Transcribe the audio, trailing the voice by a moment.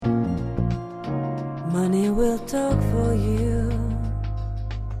Money will talk for you.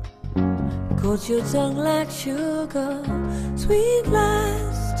 Coat your tongue like sugar. Sweet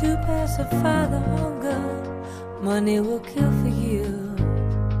lies to pacify the hunger. Money will kill for you.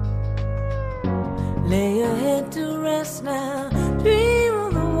 Lay your head to rest now. Dream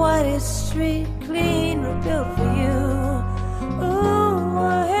of the whitest street, clean, rebuilt for you. Ooh,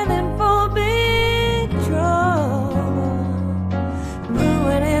 we're heading for big trouble.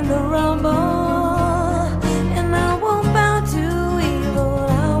 Ruin in the rumble.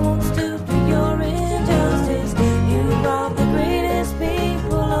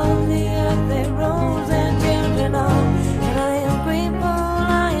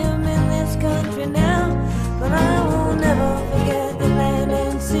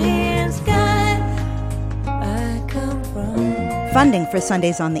 Funding for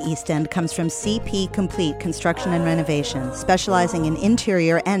Sundays on the East End comes from CP Complete Construction and Renovation, specializing in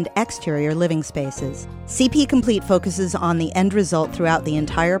interior and exterior living spaces. CP Complete focuses on the end result throughout the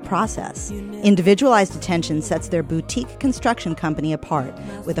entire process. Individualized attention sets their boutique construction company apart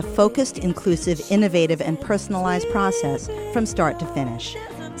with a focused, inclusive, innovative, and personalized process from start to finish.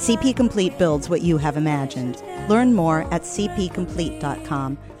 CP Complete builds what you have imagined. Learn more at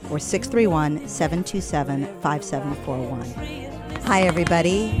cpcomplete.com or 631-727-5741. Hi,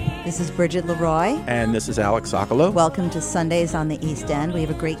 everybody. This is Bridget Leroy. And this is Alex Sokolow. Welcome to Sundays on the East End. We have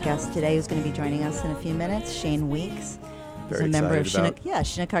a great guest today who's going to be joining us in a few minutes, Shane Weeks. Very He's a member of excited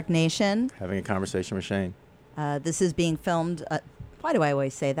Shinnecock Nation. having a conversation with Shane. This is being filmed. Why do I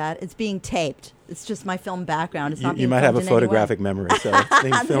always say that? It's being taped. It's just my film background. It's not being You might have a filmed in photographic memory, so it's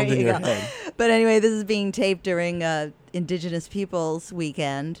being filmed in your head. But anyway, this is being taped during Indigenous Peoples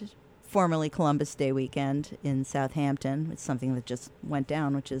Weekend, formerly Columbus Day weekend in Southampton. It's something that just went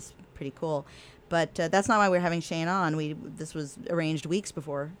down, which is pretty cool. But that's not why we're having Shane on. This was arranged weeks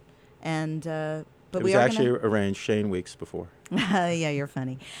before, and but It we was are actually arranged Shane weeks before. Yeah, you're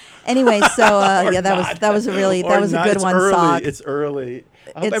funny. Anyway, so yeah, that was a good one. Early. Sock. It's early.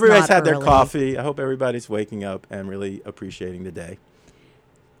 I hope It's everybody's not had their early. coffee. I hope everybody's waking up and really appreciating the day.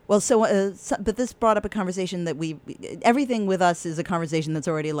 Well, but this brought up a conversation that everything with us is a conversation that's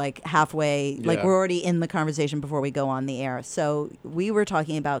already like halfway, like Yeah. we're already in the conversation before we go on the air. So we were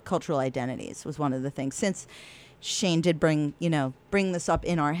talking about cultural identities was one of the things, since Shane did bring this up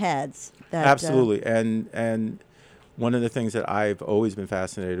in our heads. That, Absolutely. And one of the things that I've always been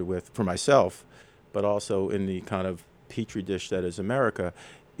fascinated with for myself, but also in the kind of petri dish that is America,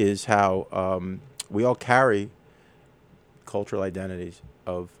 is how we all carry cultural identities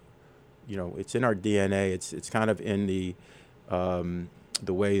of, it's in our DNA. It's kind of in the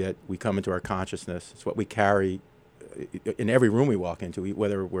way that we come into our consciousness. It's what we carry in every room we walk into,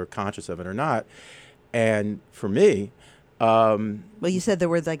 whether we're conscious of it or not. And for me, well, you said there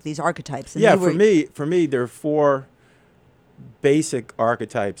were like these archetypes. And yeah, for me, there are four basic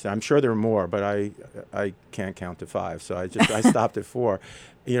archetypes. I'm sure there are more, but I can't count to five, so I stopped at four.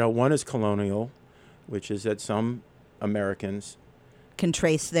 One is colonial, which is that some Americans can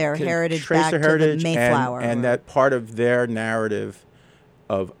trace their heritage trace back their heritage to the Mayflower. and that part of their narrative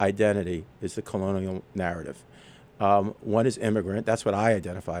of identity is the colonial narrative. One is immigrant. That's what I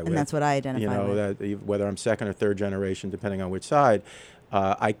identify with. And that's what I identify with. That whether I'm second or third generation, depending on which side,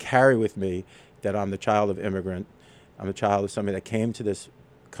 I carry with me that I'm the child of immigrant. I'm the child of somebody that came to this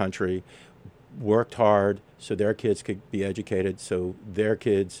country, worked hard so their kids could be educated, so their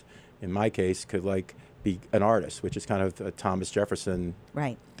kids, in my case, could be an artist, which is kind of a Thomas Jefferson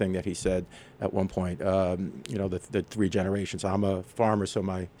thing that he said at one point. The three generations. I'm a farmer, so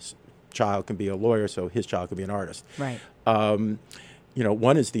my child can be a lawyer, so his child could be an artist. Right.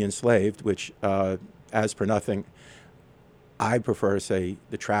 One is the enslaved, which, as per nothing, I prefer to say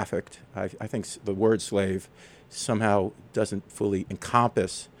the trafficked. I think the word slave somehow doesn't fully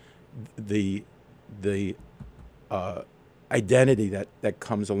encompass the identity that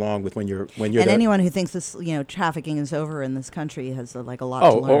comes along with when you're and anyone who thinks this trafficking is over in this country has a lot to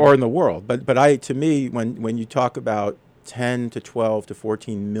learn. Or in the world. But to me, when you talk about 10 to 12 to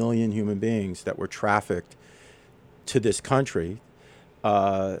 14 million human beings that were trafficked to this country,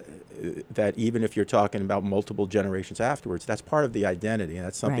 that even if you're talking about multiple generations afterwards, that's part of the identity, and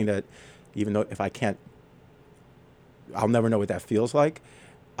that's something that, even though I'll never know what that feels like,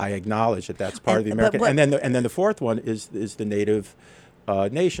 I acknowledge that that's part of the American. And then the fourth one is the native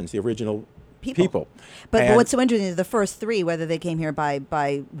nations, the original people. But what's so interesting is the first three, whether they came here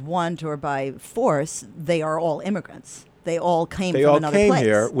by want or by force, they are all immigrants. They all came from another place. They all came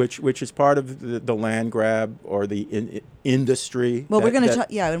here, which is part of the land grab or the industry. Well, we're going to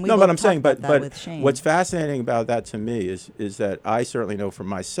talk, and we no, will but I'm talk saying, about but that with Shane. What's fascinating about that to me is that I certainly know for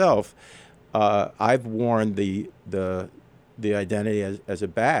myself, I've worn the identity as a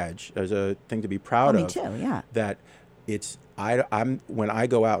badge, as a thing to be proud me of. too, yeah. That I'm when I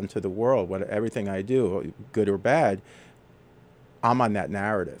go out into the world, everything I do, good or bad, I'm on that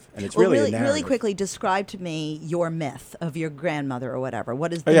narrative, and it's really a narrative. Really quickly, describe to me your myth of your grandmother or whatever.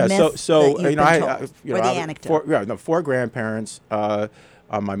 What is the myth that you've been told, or the anecdote? Four grandparents. On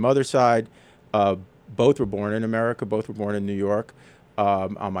my mother's side, both were born in America. Both were born in New York.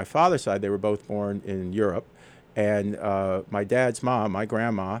 On my father's side, they were both born in Europe. And my dad's mom, my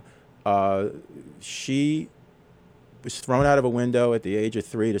grandma, she was thrown out of a window at the age of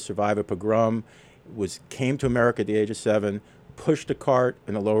 3 to survive a pogrom. Came to America at the age of 7. Pushed a cart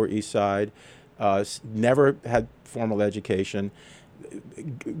in the Lower East Side, never had formal education,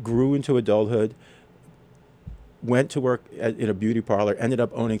 grew into adulthood, went to work in a beauty parlor, ended up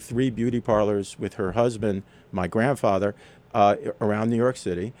owning 3 beauty parlors with her husband, my grandfather, around New York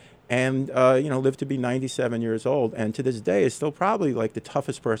City, and lived to be 97 years old. And to this day is still probably like the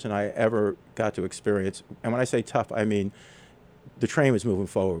toughest person I ever got to experience. And when I say tough, I mean the train was moving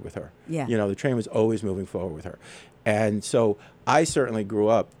forward with her. Yeah. The train was always moving forward with her. And so I certainly grew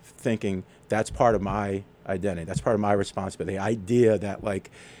up thinking that's part of my identity. That's part of my responsibility. The idea that, like,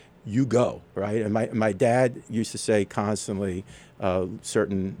 you go, right? And my dad used to say constantly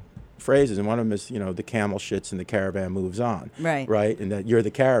certain phrases, and one of them is, the camel shits and the caravan moves on. Right. Right? And that you're the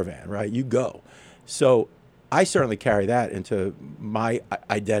caravan, right? You go. So I certainly carry that into my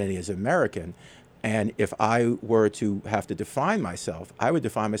identity as American. And if I were to have to define myself, I would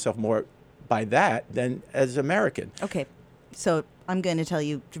define myself more by that than as American. Okay, so I'm going to tell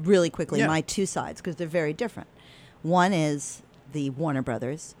you really quickly my two sides, because they're very different. One is the Warner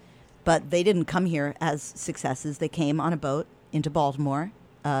Brothers, but they didn't come here as successes. They came on a boat into Baltimore,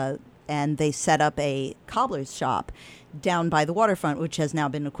 and they set up a cobbler's shop down by the waterfront, which has now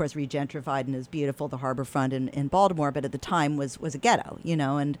been, of course, regentrified and is beautiful, the harbor front in Baltimore, but at the time was a ghetto,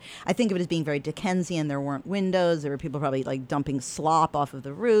 and I think of it as being very Dickensian. There weren't windows. There were people probably like dumping slop off of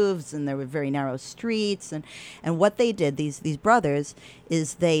the roofs, and there were very narrow streets. And what they did, these brothers,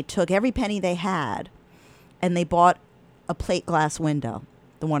 is they took every penny they had and they bought a plate glass window.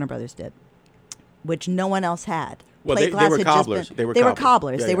 The Warner Brothers did, which no one else had. Well, they were cobblers. They were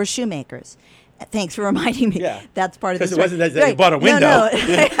cobblers. They were shoemakers. Thanks for reminding me. Yeah. That's part of the story. Because it wasn't that they bought a window. No.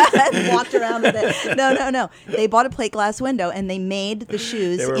 Walked around with it. No. They bought a plate glass window, and they made the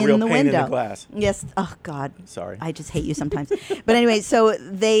shoes they were in a real the pain window. In the glass. Yes. Oh, God. Sorry. I just hate you sometimes. But anyway, so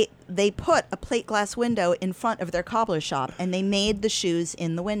they put a plate glass window in front of their cobbler shop, and they made the shoes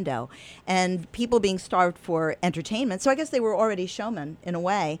in the window. And people being starved for entertainment, so I guess they were already showmen in a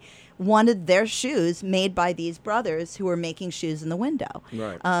way, wanted their shoes made by these brothers who were making shoes in the window.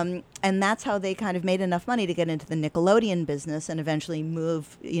 Right. And that's how they kind of made enough money to get into the Nickelodeon business and eventually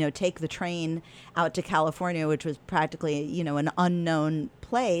move, take the train out to California, which was practically, an unknown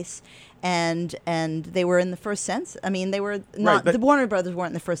place. And they were in the first sense. I mean, they were not, the Warner Brothers weren't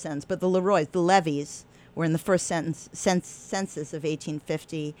in the first sentence, but the Leroys, the Levies, were in the first census of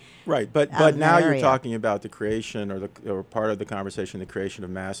 1850. Right, but now you're talking about the creation or part of the conversation, the creation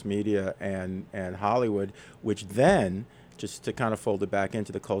of mass media and Hollywood, which then, just to kind of fold it back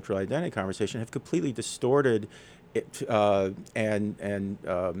into the cultural identity conversation, have completely distorted it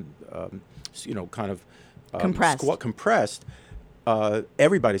compressed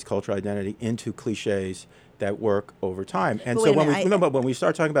everybody's cultural identity into cliches that work over time. And so when we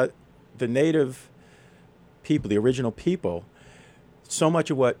start talking about the native people, the original people, so much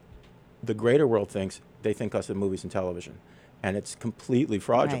of what the greater world thinks, they think us in movies and television, and it's completely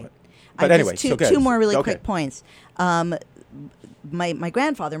fraudulent. Right. But anyway, two more really quick points. My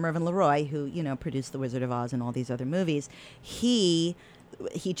grandfather, Mervyn LeRoy, who produced The Wizard of Oz and all these other movies, he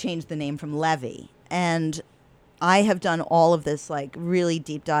changed the name from Levy, and I have done all of this like really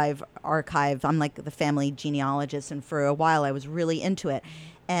deep dive archive. I'm like the family genealogist, and for a while I was really into it.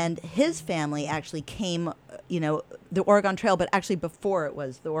 And his family actually came, the Oregon Trail, but actually before it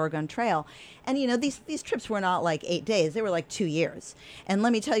was the Oregon Trail. And, these trips were not like 8 days. They were like 2 years. And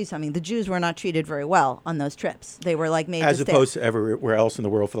let me tell you something. The Jews were not treated very well on those trips. They were like made as to opposed to everywhere else in the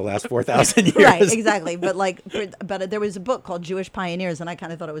world for the last 4,000 years. Right, exactly. But but there was a book called Jewish Pioneers, and I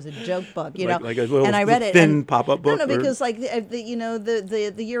kind of thought it was a joke book, like a little, and I read it, thin pop-up book. No, because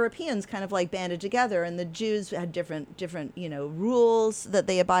the Europeans kind of like banded together, and the Jews had different rules that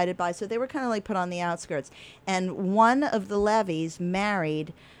they abided by, so they were kind of like put on the outskirts. And one of the Levies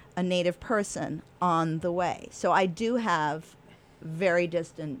married a native person on the way. So I do have very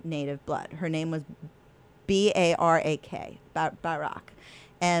distant native blood. Her name was Barak.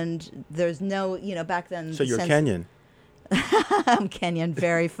 And there's no, back then. So you're Kenyan. Kenyon,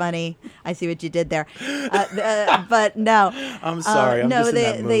 very funny. I see what you did there. But no. I'm sorry. I'm no, just in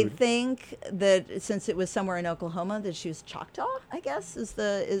that they mood. think that since it was somewhere in Oklahoma that she was Choctaw, I guess, is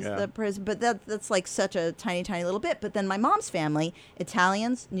the person. But that's like such a tiny, tiny little bit. But then my mom's family,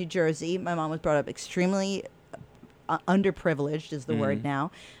 Italians, New Jersey. My mom was brought up extremely underprivileged is the word now.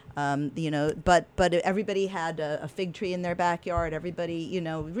 But everybody had a fig tree in their backyard. Everybody,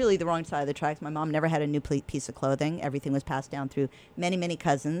 really the wrong side of the tracks. My mom never had a new piece of clothing. Everything was passed down through many, many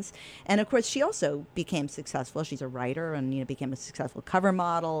cousins. And of course, she also became successful. She's a writer and became a successful cover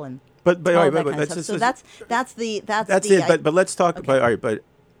model and But all all right, that but kind of that's stuff. just, So that's that's it. But let's talk. Okay. But all right, but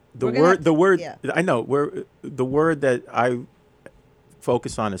the We're gonna word have to- yeah. I know the word that I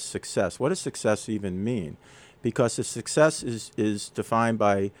focus on is success. What does success even mean? Because if success is defined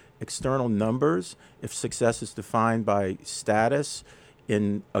by external numbers, if success is defined by status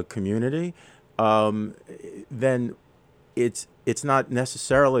in a community, then it's not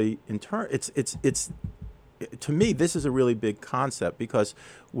necessarily it's to me, this is a really big concept because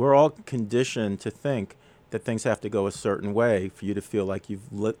we're all conditioned to think that things have to go a certain way for you to feel like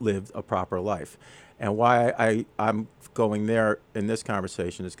you've lived a proper life. And why I'm going there in this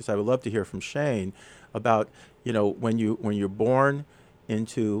conversation is because I would love to hear from Shane about, when you're born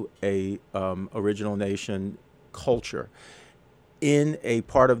into a original nation culture in a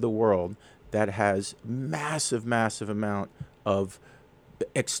part of the world that has massive amount of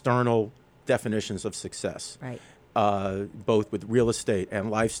external definitions of success, Right. Both with real estate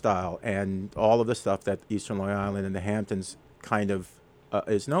and lifestyle and all of the stuff that Eastern Long Island and the Hamptons kind of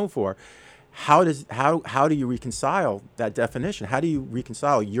is known for. How do you reconcile that definition? How do you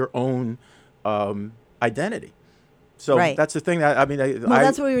reconcile your own identity? So Right. that's the thing that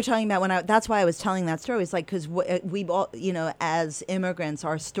That's what we were talking about that's why I was telling that story. It's like, because we all, as immigrants,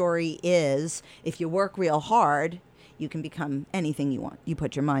 our story is if you work real hard, you can become anything you want. You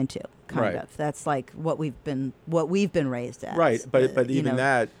put your mind to, kind Right. of. That's like what we've been raised as. right, but even know.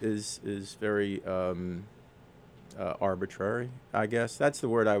 that is very arbitrary. I guess that's the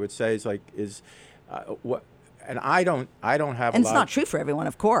word I would say. What, and I don't have. And a it's lot not true for everyone,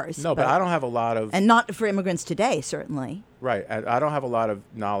 of course. No, but I don't have a lot of. And not for immigrants today, certainly. Right. I don't have a lot of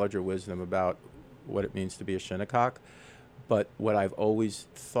knowledge or wisdom about what it means to be a Shinnecock, but what I've always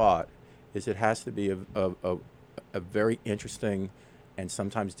thought is it has to be a very interesting and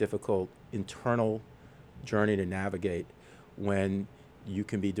sometimes difficult internal journey to navigate when you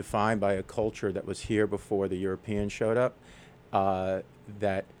can be defined by a culture that was here before the Europeans showed up,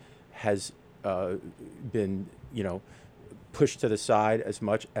 that has been, pushed to the side as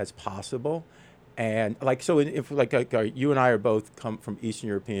much as possible. And if you and I are both come from Eastern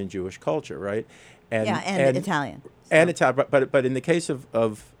European Jewish culture, right? And Italian. And Italian, but in the case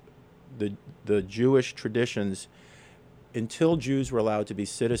of the Jewish traditions, until Jews were allowed to be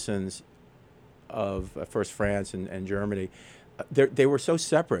citizens of first France and Germany, they were so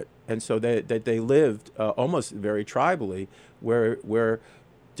separate, and so they lived almost very tribally, where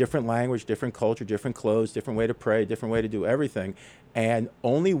different language, different culture, different clothes, different way to pray, different way to do everything, and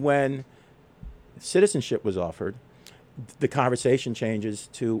only when citizenship was offered, the conversation changes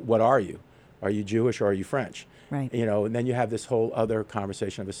to what are you? Are you Jewish or are you French? Right. And then you have this whole other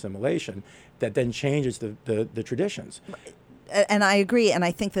conversation of assimilation that then changes the traditions. And I agree, and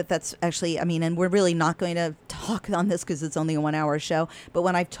I think that's actually, and we're really not going to talk on this because it's only a 1 hour show, but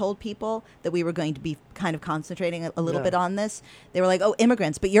when I've told people that we were going to be kind of concentrating a little bit on this, they were like, oh,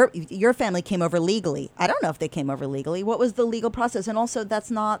 immigrants, but your family came over legally. I don't know if they came over legally. What was the legal process? And also,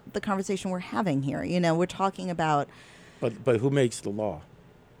 that's not the conversation we're having here. We're talking about... But who makes the law?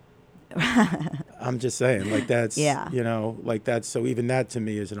 I'm just saying, that's, that's, so even that to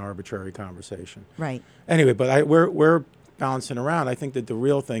me is an arbitrary conversation. Right. Anyway, but we're bouncing around. I think that the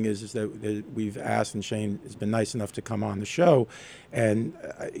real thing is that we've asked, and Shane has been nice enough to come on the show, and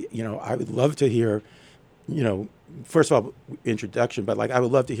I would love to hear, first of all, introduction, but I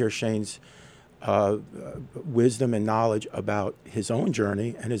would love to hear Shane's wisdom and knowledge about his own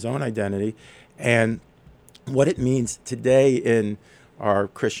journey and his own identity, and what it means today in our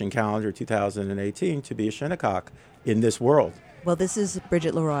Christian calendar 2018 to be a Shinnecock in this world. Well, this is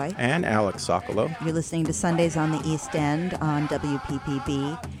Bridget Leroy. And Alex Sokolow. You're listening to Sundays on the East End on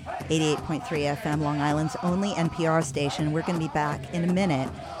WPPB, 88.3 FM, Long Island's only NPR station. We're going to be back in a minute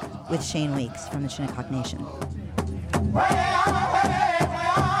with Shane Weeks from the Shinnecock Nation.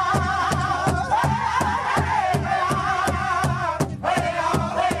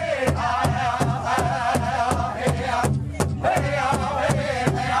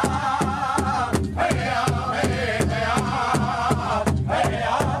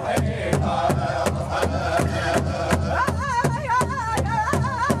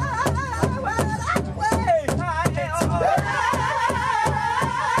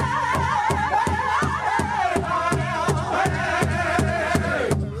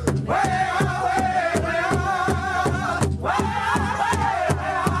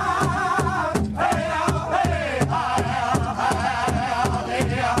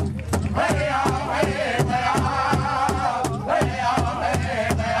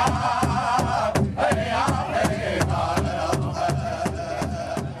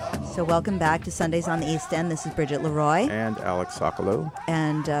 So welcome back to Sundays on the East End. This is Bridget Leroy. And Alex Sokolow.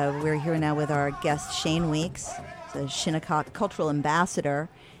 And we're here now with our guest, Shane Weeks, the Shinnecock Cultural Ambassador.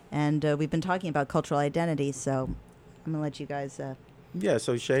 And we've been talking about cultural identity, so I'm going to let you guys Yeah,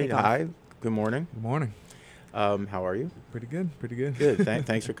 so Shane, hi. Good morning. Good morning. How are you? Pretty good. Good.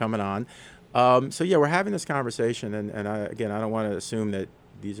 Thanks for coming on. So, yeah, we're having this conversation, and I don't want to assume that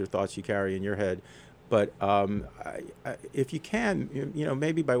these are thoughts you carry in your head. But if you can,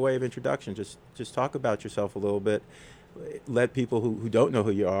 maybe by way of introduction, just talk about yourself a little bit. Let people who don't know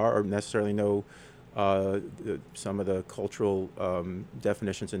who you are or necessarily know some of the cultural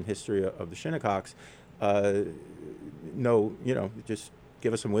definitions and history of the Shinnecocks just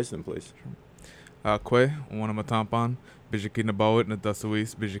give us some wisdom, please. Kwe, Wanamatampan, Bijiki Nabawit,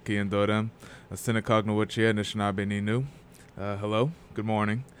 Nadasawis, Bijiki and Dodem, a Shinnecock Nawachia, Nishinabe Ninu. Hello, good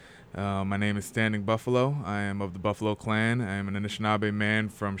morning. My name is Standing Buffalo. I am of the Buffalo Clan. I am an Anishinaabe man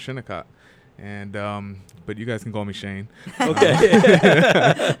from Shinnecock. And but you guys can call me Shane. Okay.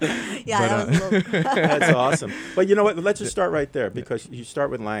 Yeah, that's awesome. But you know what? Let's just start right there, because you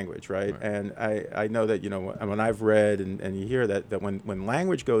start with language, right? And I know that when I've read and you hear that when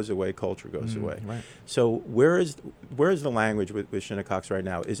language goes away, culture goes away. Right. So where is the language with Shinnecocks right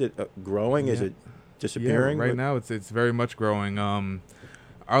now? Is it growing? Yeah. Is it disappearing? Yeah, right now it's very much growing.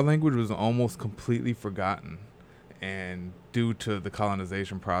 Our language was almost completely forgotten, and due to the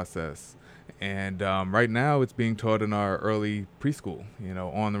colonization process. And right now it's being taught in our early preschool,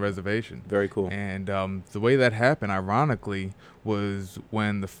 on the reservation. Very cool. And the way that happened, ironically, was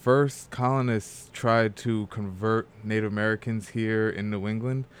when the first colonists tried to convert Native Americans here in New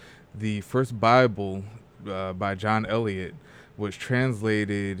England. The first Bible by John Eliot was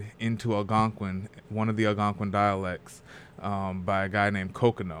translated into Algonquin, one of the Algonquin dialects, by a guy named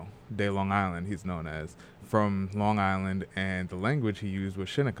Kokino de Long Island, he's known as, from Long Island, and the language he used was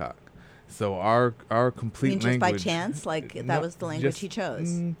Shinnecock. So our complete just language. By chance, that was the language he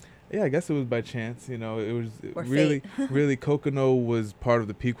chose. Yeah, I guess it was by chance. It was or really Kokino was part of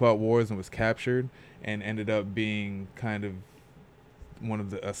the Pequot Wars and was captured and ended up being kind of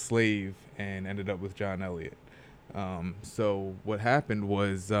a slave and ended up with John Eliot. So what happened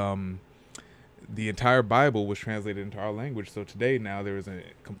was the entire Bible was translated into our language. So today now there is a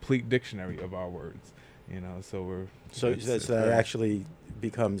complete dictionary of our words. So that actually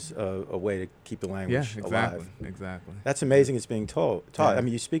becomes a way to keep the language alive. Exactly. That's amazing. It's being taught. Yeah. I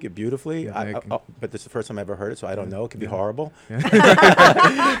mean, you speak it beautifully. But this is the first time I ever heard it, so I don't know. It could be horrible,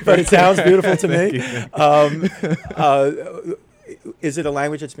 but it sounds beautiful to me. Is it a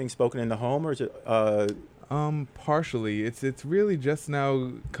language that's being spoken in the home, or is it? Partially. It's really just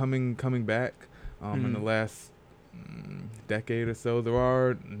now coming back. In the last decade or so. There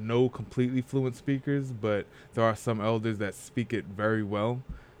are no completely fluent speakers, but there are some elders that speak it very well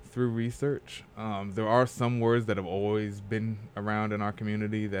through research. There are some words that have always been around in our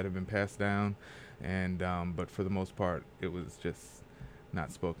community that have been passed down, and but for the most part, it was just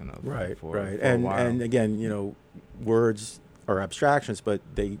not spoken of. For a while. And again, words are abstractions, but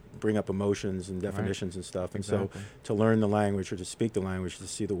they bring up emotions and definitions and stuff. And so to learn the language or to speak the language, to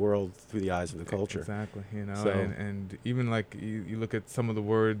see the world through the eyes of the culture. Exactly. And even like you look at some of the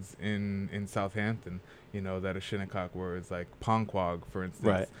words in Southampton, that are Shinnecock words, like Ponquag, for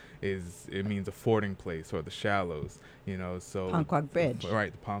instance, it means a fording place or the shallows, so Ponquag Bridge.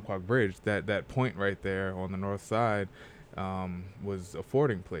 Right, the Ponquag Bridge. That point right there on the north side was a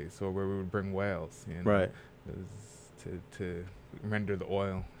fording place, or where we would bring whales. To render the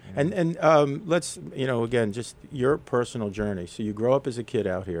oil. And let's, again, just your personal journey. So you grow up as a kid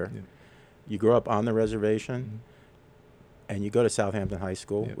out here. Yeah. You grow up on the reservation, and you go to Southampton High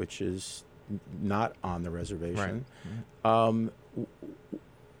School, which is not on the reservation. Right.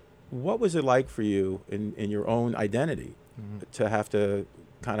 What was it like for you in your own identity to have to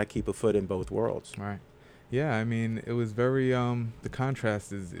kind of keep a foot in both worlds? Right. Yeah, I mean, it was very, the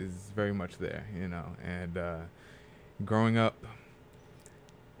contrast is very much there, and growing up,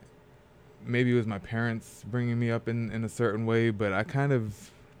 maybe it was my parents bringing me up in a certain way, but I kind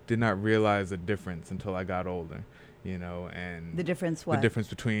of did not realize the difference until I got older, and the difference what? The difference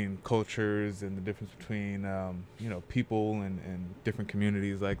between cultures and the difference between, people and different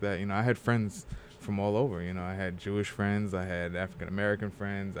communities like that. I had friends from all over. I had Jewish friends, I had African American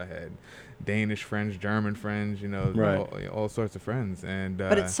friends, I had Danish friends, German friends, all sorts of friends. And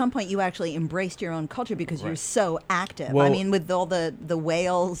but at some point you actually embraced your own culture because you're so active. Well, I mean, with all the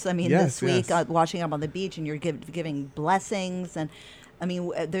whales, this week washing up on the beach, and you're giving blessings, and I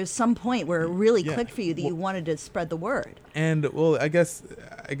mean, there's some point where it really clicked for you that you wanted to spread the word. And well, I guess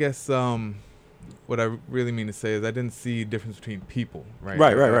what I really mean to say is I didn't see a difference between people, right?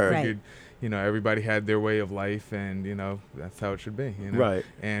 Right. I figured, everybody had their way of life, and that's how it should be. Right.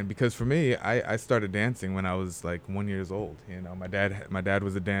 And because for me, I started dancing when I was like 1 year old. My dad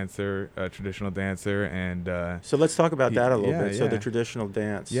was a dancer, a traditional dancer, and so let's talk about that a little bit. So yeah. the traditional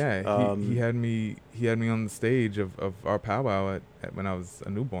dance. Yeah, he had me on the stage of our powwow at when I was a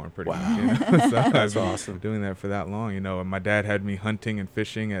newborn, pretty much. So That's I've been awesome. doing that for that long. And my dad had me hunting and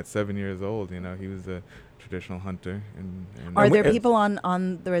fishing at 7 years old. He was a traditional hunter. And Are there people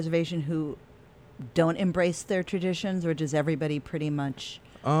on the reservation who don't embrace their traditions, or does everybody pretty much?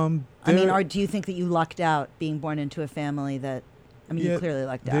 Do you think that you lucked out being born into a family that? You clearly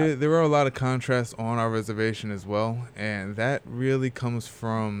lucked out. There are a lot of contrasts on our reservation as well, and that really comes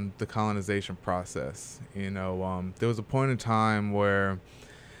from the colonization process. There was a point in time where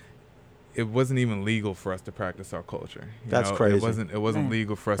it wasn't even legal for us to practice our culture. That's crazy. It wasn't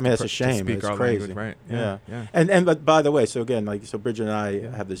legal for us that's a to shame. speak It's our crazy. language. Right. Yeah. Yeah. But by the way, so again, so Bridget and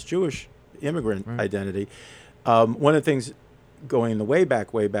I have this Jewish immigrant identity. One of the things going the way back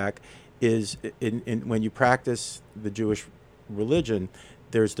is in when you practice the Jewish religion,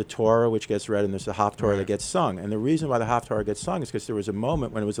 there's the Torah, which gets read, and there's the Haftorah that gets sung. And the reason why the Haftorah gets sung is because there was a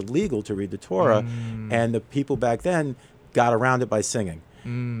moment when it was illegal to read the Torah, and the people back then got around it by singing.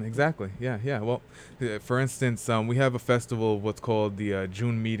 Exactly. Yeah. Well, for instance, we have a festival, what's called the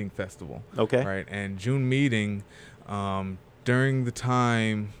June Meeting Festival. Okay. Right. And June Meeting, during the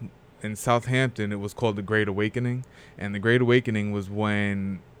time in Southampton, it was called the Great Awakening. And the Great Awakening was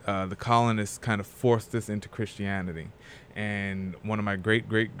when the colonists kind of forced us into Christianity. And one of my great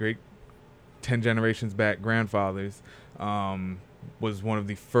 10 generations back grandfathers was one of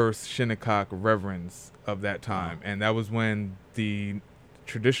the first Shinnecock reverends of that time. And that was when the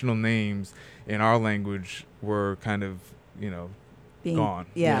traditional names in our language were kind of, gone.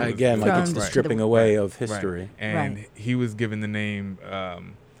 Yeah. Again, like it's the stripping away of history. Right. And he was given the name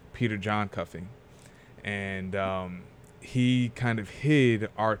Peter John Cuffey. And he kind of hid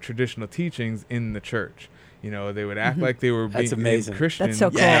our traditional teachings in the church. They would act like they were being Christian. That's so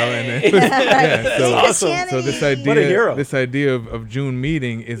cool. So this idea of June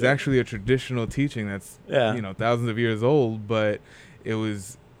Meeting is actually a traditional teaching that's thousands of years old, but it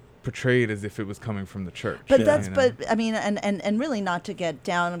was portrayed as if it was coming from the church. But and really not to get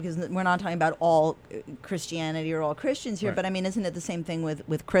down, because we're not talking about all Christianity or all Christians here, but isn't it the same thing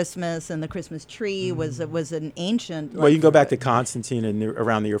with Christmas and the Christmas tree was an ancient. Well, you can go back to Constantine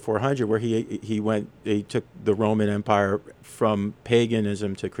around the year 400, where he took the Roman Empire from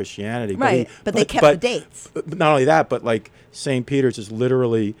paganism to Christianity. Right, but they kept the dates. But not only that, but like St. Peter's is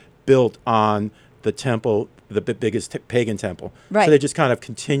literally built on the temple, the biggest pagan temple. Right. So they just kind of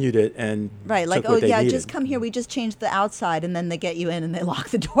continued it and like, took what they needed. just come here. We just changed the outside, and then they get you in and they lock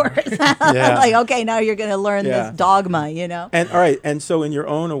the doors. Like, okay, now you're going to learn this dogma, And all right, and so in your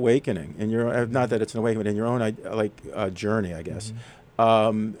own awakening, in your not that it's an awakening, but in your own journey, I guess,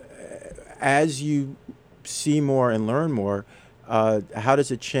 as you see more and learn more, how does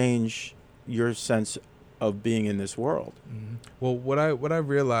it change your sense of being in this world? Well, what I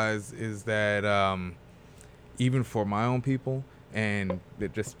realize is that even for my own people and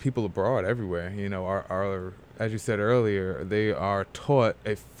just people abroad everywhere, are as you said earlier, they are taught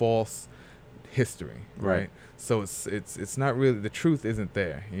a false history, right? So it's not really, the truth isn't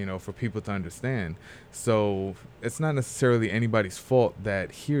there, for people to understand. So it's not necessarily anybody's fault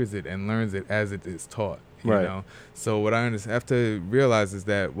that hears it and learns it as it is taught. You know? So what I have to realize is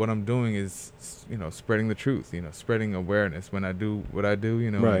that what I'm doing is, spreading the truth, spreading awareness. When I do what I do,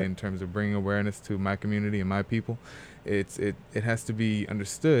 in terms of bringing awareness to my community and my people, it has to be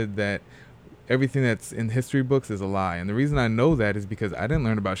understood that everything that's in history books is a lie. And the reason I know that is because I didn't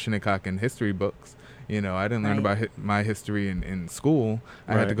learn about Shinnecock in history books. I didn't learn about my history in school.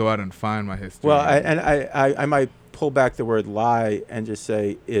 I had to go out and find my history. Well, I might pull back the word lie and just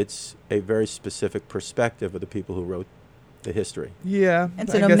say it's a very specific perspective of the people who wrote the history. Yeah.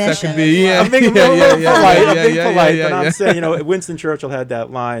 It's an omission. I'm being polite, but I'm saying, Winston Churchill had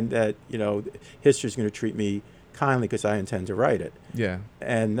that line that, history's going to treat me kindly because I intend to write it. Yeah.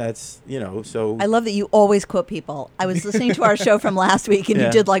 And that's, so. I love that you always quote people. I was listening to our show from last week, and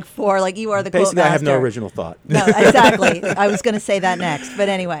you did like 4, like you are the Basically, quote master. I have no original thought. No, exactly. I was going to say that next, but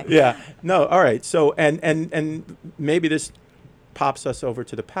anyway. Yeah. No, all right. So, and maybe this pops us over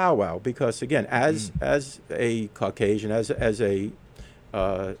to the powwow, because again, as a Caucasian, as a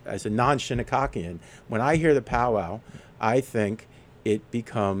non-Shinnecockian, when I hear the powwow, I think it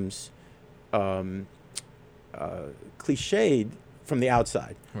becomes cliched from the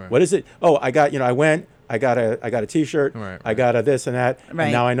outside. What is it? Oh, I I got a T-shirt, Right, I got a this and that, Right.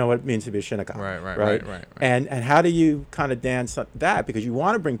 and now I know what it means to be a Shinnecock. Right. And how do you kind of dance that? Because you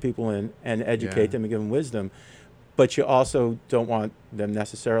want to bring people in and educate them and give them wisdom, but you also don't want them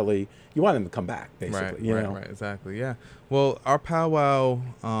necessarily. You want them to come back, basically. Right, exactly. Yeah. Well, our powwow,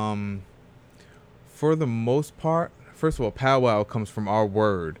 for the most part, first of all, powwow comes from our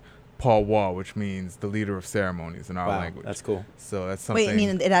word, Paw-Wah, which means the leader of ceremonies in our language. That's cool. So that's something. Wait, I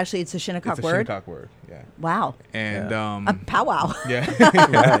mean, it's a Shinnecock it's a word? Shinnecock word, yeah. Wow. And A powwow.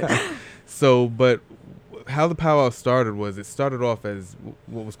 yeah. So, but how the powwow started was it started off as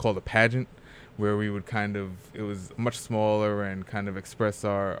what was called a pageant, where we would it was much smaller and kind of express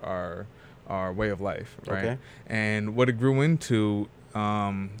our way of life, right? Okay. And what it grew into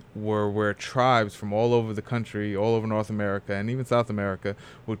were where tribes from all over the country, all over North America and even South America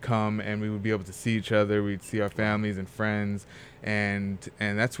would come, and we would be able to see each other. We'd see our families and friends, and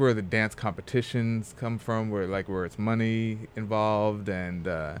that's where the dance competitions come from, where it's money involved, and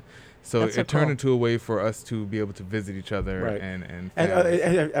so That's so it turned cool. into a way for us to be able to visit each other Right. and And families.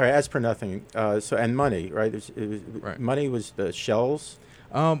 all right, as per nothing. So and money, right? Right. Money was the shells.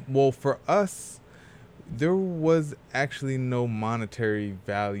 Well, for us, there was actually no monetary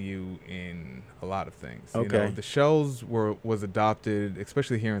value in a lot of things. You know, Okay. the shells was adopted,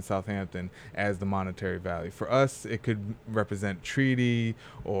 especially here in Southampton, as the monetary value. For us, it could represent treaty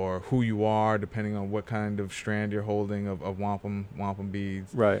or who you are, depending on what kind of strand you're holding of wampum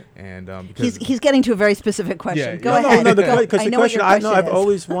beads. Right. And because He's getting to a very specific question. Yeah, Go yeah. ahead. Because I the know what question your I know question I've is.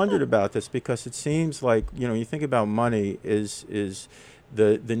 always wondered about this, because it seems like, you think about money is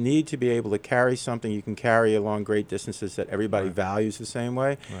the need to be able to carry something you can carry along great distances that everybody Right. values the same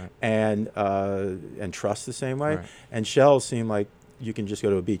way, Right. and trust the same way. Right. And shells seem like you can just go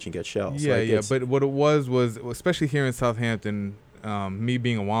to a beach and get shells. Yeah, Like yeah. it's- But what it was especially here in Southampton, me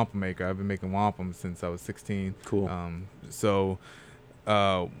being a wampum maker, I've been making wampum since I was 16. Cool. So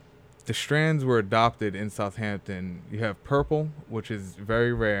the strands were adopted in Southampton. You have purple, which is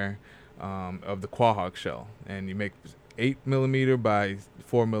very rare, of the quahog shell, and you make 8mm by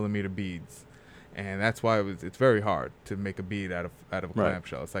 4mm beads, and that's why it's very hard to make a bead out of a Right.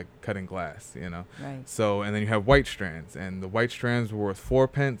 clamshell. It's like cutting glass, Right. So, and then you have white strands, and the white strands were worth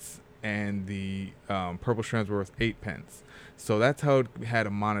 4p, and the purple strands were worth 8p. So that's how it had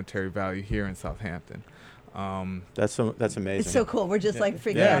a monetary value here in Southampton. That's amazing. It's so cool. We're just like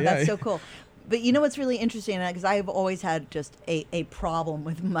freaking Yeah, out. yeah, That's so yeah. cool. But you know what's really interesting, because I've always had just a problem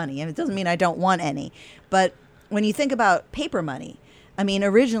with money, and it doesn't mean I don't want any. But when you think about paper money, I mean,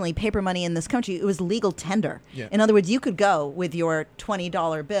 originally paper money in this country, it was legal tender. Yeah. In other words, you could go with your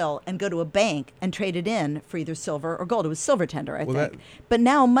 $20 bill and go to a bank and trade it in for either silver or gold. It was silver tender, I Well, think. that- But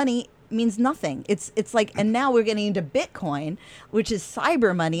now money means nothing. It's like, and now we're getting into Bitcoin, which is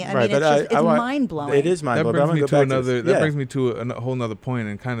cyber money. I mean, it's mind blowing. It is mind That blowing. brings I'm me gonna to go back another. this. That Yeah. brings me to a whole nother point,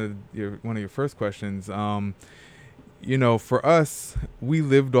 and kind of one of your first questions. For us, we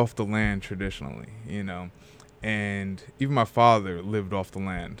lived off the land traditionally. And even my father lived off the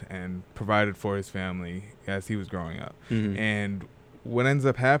land and provided for his family as he was growing up. Mhm. And what ends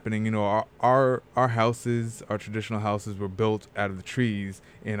up happening, our houses, our traditional houses, were built out of the trees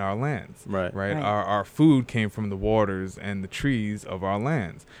in our lands. Right. Right. Right. Our food came from the waters and the trees of our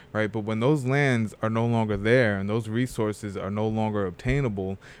lands. Right. But when those lands are no longer there and those resources are no longer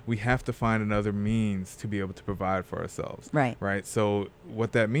obtainable, we have to find another means to be able to provide for ourselves. Right. Right. So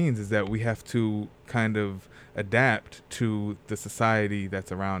what that means is that we have to kind of adapt to the society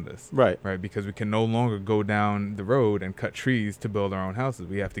that's around us. Right. Right, because we can no longer go down the road and cut trees to build our own houses.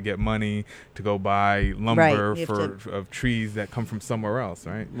 We have to get money to go buy lumber you have of trees that come from somewhere else,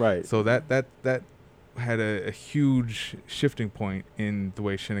 right? Right. So that had a huge shifting point in the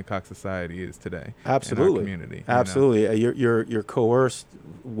way Shinnecock society is today. Absolutely. In our community. you know? Absolutely. You're coerced,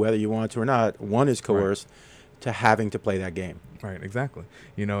 whether you want to or not. One is coerced to having to play that game. Right, exactly.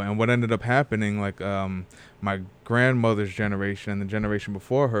 And what ended up happening, like my grandmother's generation and the generation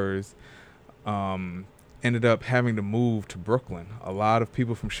before hers, ended up having to move to Brooklyn. A lot of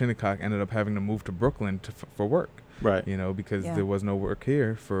people from Shinnecock ended up having to move to Brooklyn for work. Right. Because Yeah. there was no work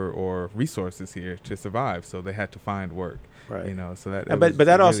here or resources here to survive, so they had to find work. Right. So that. But that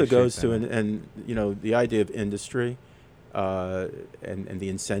really also shaped goes to them. and the idea of industry, and the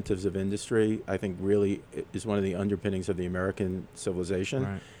incentives of industry. I think really is one of the underpinnings of the American civilization.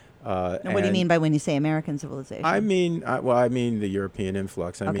 Right. Now, what do you mean by when you say American civilization? I mean the European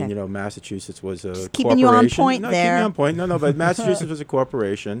influx. I Okay. mean, Massachusetts was a Just keeping you on corporation. point No, there. keep me on point. No, but Massachusetts was a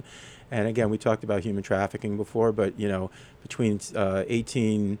corporation, and again, we talked about human trafficking before. But between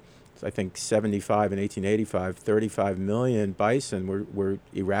I think 75 in 1885, 35 million bison were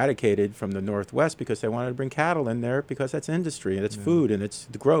eradicated from the Northwest because they wanted to bring cattle in there because that's industry and it's food and it's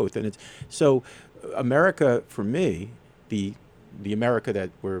the growth and it's so America for me, the America that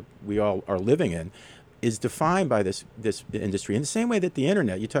we all are living in, is defined by this industry in the same way that the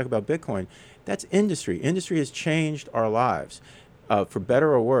internet. You talk about Bitcoin, that's industry. Industry has changed our lives for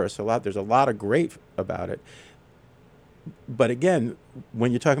better or worse. There's a lot of great about it. But again,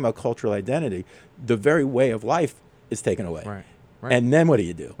 when you're talking about cultural identity, the very way of life is taken away. Right. And then what do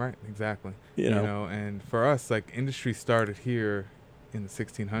you do? Right, exactly. You know, and for us, like, industry started here in the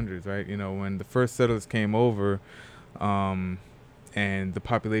 1600s, right? You know, when the first settlers came over, and the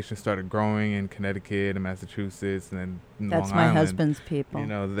population started growing in Connecticut and Massachusetts and then That's Long my Island. husband's people. You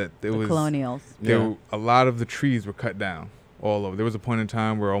know, that there the was colonials. a lot of the trees were cut down all over. There was a point in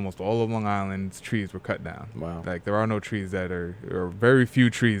time where almost all of Long Island's trees were cut down. Wow. Like, there are no trees or very few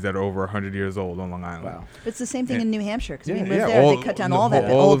trees that are over 100 years old on Long Island. Wow. It's the same thing in New Hampshire because we lived yeah, there. They cut down all that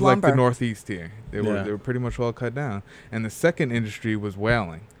all old of lumber. Like the Northeast here. They were pretty much all cut down. And the second industry was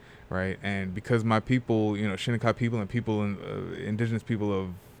whaling, right? And because my people, Shinnecock people and people, indigenous people of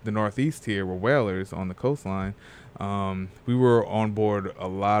the Northeast here were whalers on the coastline, we were on board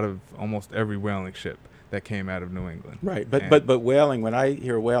almost every whaling ship that came out of New England. Right, but whaling, when I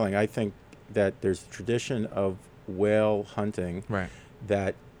hear whaling, I think that there's a tradition of whale hunting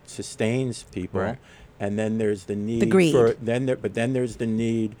that sustains people, Right. and then there's the need The greed. then there's the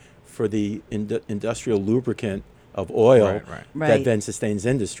need for the industrial lubricant of oil Right. that then sustains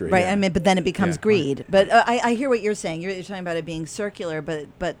industry. Right, I mean, but then it becomes greed. right. But I hear what you're saying. You're talking about it being circular,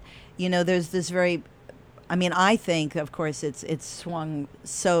 but there's this very. I mean, I think, of course, it's swung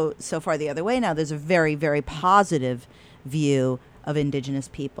so far the other way now. There's a very, very positive view of indigenous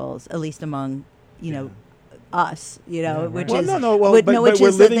peoples, at least among, us, which Well, is but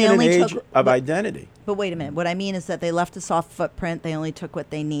we're living in an age of identity. But wait a minute. What I mean is that they left a soft footprint. They only took what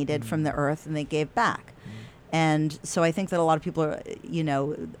they needed from the earth, and they gave back. And so I think that a lot of people are,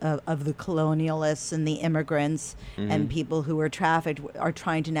 of the colonialists and the immigrants and people who were trafficked are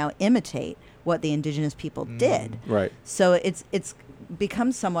trying to now imitate what the indigenous people did. Right. So it's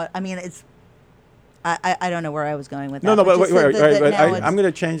become somewhat. I mean, it's. I don't know where I was going with that. No, but just wait, that now I'm going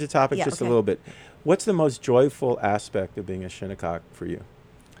to change the topic just a okay. little bit. What's the most joyful aspect of being a Shinnecock for you?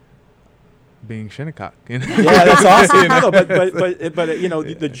 Being Shinnecock. Yeah, that's awesome. No, but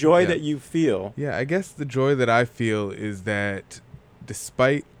the joy that you feel. Yeah, I guess the joy that I feel is that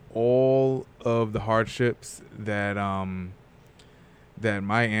despite all of the hardships that that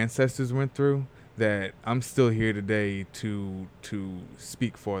my ancestors went through, that I'm still here today to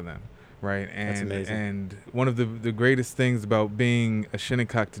speak for them, right? And That's amazing. And one of the greatest things about being a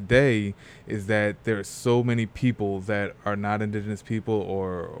Shinnecock today is that there are so many people that are not indigenous people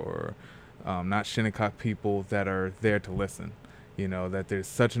or not Shinnecock people that are there to listen. That there's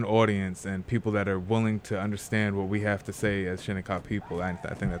such an audience and people that are willing to understand what we have to say as Shinnecock people. I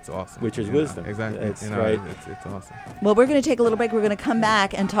think that's awesome. Which is wisdom. Exactly. It's right. It's awesome. Well, we're going to take a little break. We're going to come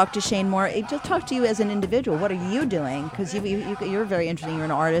back and talk to Shane more. Just talk to you as an individual. What are you doing? Because you're very interesting. You're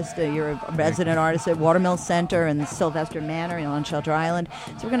an artist. You're a resident artist at Watermill Center and Sylvester Manor on Shelter Island.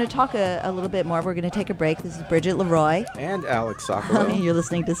 So we're going to talk a little bit more. We're going to take a break. This is Bridget Leroy. And Alex Sokolow. You're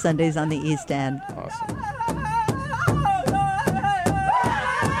listening to Sundays on the East End. Awesome.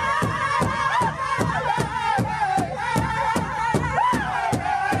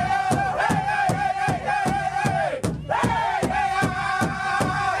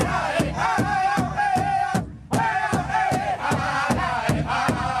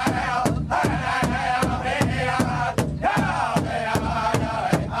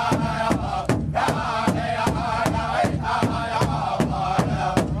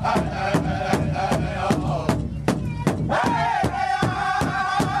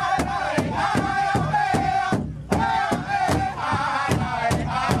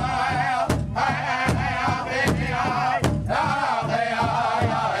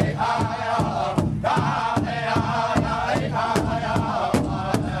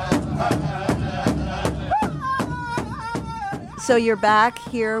 So you're back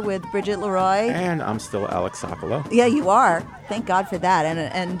here with Bridget Leroy. And I'm still Alex Sokolow. Yeah, you are. Thank God for that.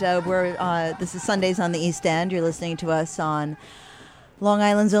 And we're this is Sundays on the East End. You're listening to us on Long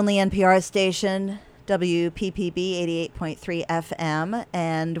Island's only NPR station, WPPB 88.3 FM.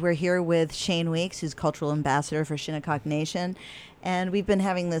 And we're here with Shane Weeks, who's cultural ambassador for Shinnecock Nation. And we've been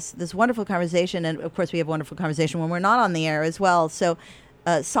having this wonderful conversation. And, of course, we have wonderful conversation when we're not on the air as well. So,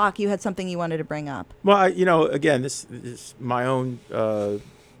 Sok, you had something you wanted to bring up. Well, again, this is my own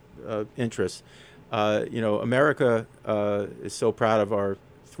interest. America is so proud of our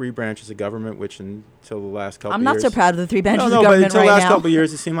three branches of government, which until the last couple I'm of not years... so proud of the three branches No, of but government until right the last now. couple of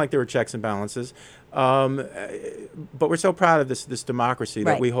years, it seemed like there were checks and balances. But we're so proud of this democracy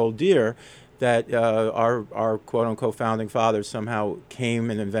that Right. we hold dear, that our quote-unquote founding fathers somehow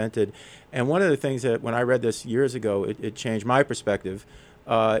came and invented. And one of the things that, when I read this years ago, it changed my perspective,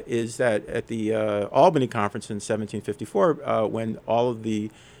 is that at the Albany Conference in 1754, when all of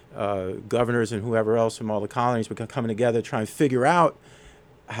the governors and whoever else from all the colonies were coming together trying to figure out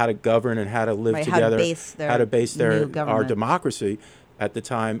how to govern and how to live Right, together, how to base their new our government. democracy at the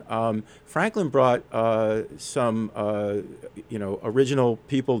time. Franklin brought some original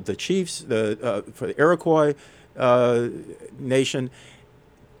people, the chiefs, for the Iroquois nation,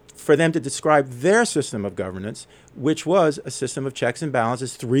 for them to describe their system of governance, which was a system of checks and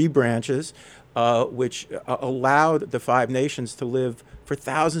balances, three branches, which allowed the five nations to live for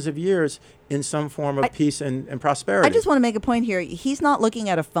thousands of years in some form of peace and prosperity. I just want to make a point here. He's not looking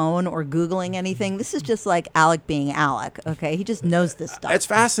at a phone or Googling anything. This is just like Alec being Alec, okay? He just knows this stuff. It's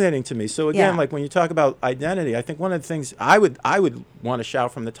fascinating to me. So again, Yeah. like when you talk about identity, I think one of the things I would want to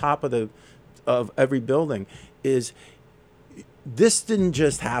shout from the top of every building is, this didn't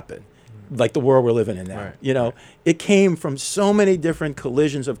just happen, like the world we're living in now. Right. You know, it came from so many different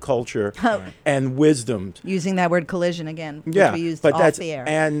collisions of culture and wisdom. Using that word collision again, which Yeah, we used but off that's the air.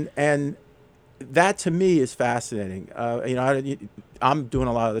 and that to me is fascinating. I'm doing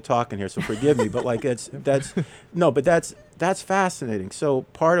a lot of the talking here, so forgive me. But like that's fascinating. So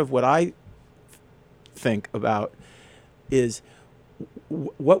part of what I think about is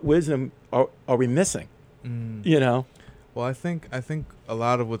what wisdom are we missing? You know. Well, I think a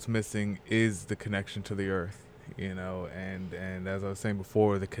lot of what's missing is the connection to the earth, and as I was saying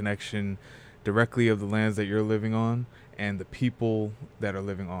before, the connection directly of the lands that you're living on and the people that are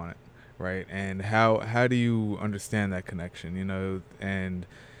living on it, right? And how do you understand that connection, and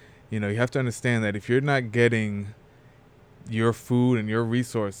you have to understand that if you're not getting your food and your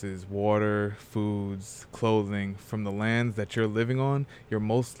resources, water, foods, clothing, from the lands that you're living on, you're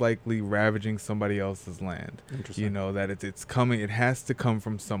most likely ravaging somebody else's land. Interesting. That it's coming, it has to come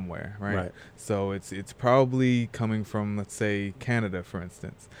from somewhere, right? Right. So it's probably coming from, let's say, Canada, for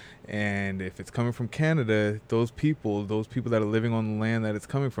instance. And if it's coming from Canada, those people that are living on the land that it's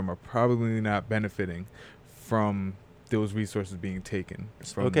coming from are probably not benefiting from those resources being taken.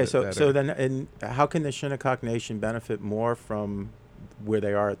 From Okay, so that area. then, and how can the Shinnecock Nation benefit more from where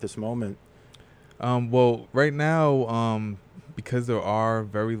they are at this moment? Well, right now, because there are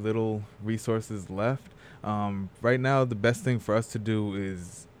very little resources left, right now the best thing for us to do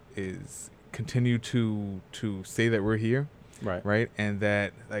is continue to say that we're here, right, and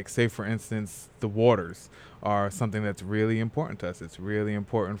that, like, say for instance, the waters are something that's really important to us. It's really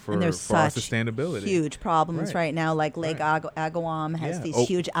important for and our there's such sustainability. huge problems right now, like Lake Agawam has these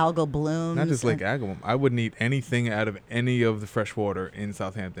huge algal blooms. Not just Lake Agawam. I wouldn't eat anything out of any of the fresh water in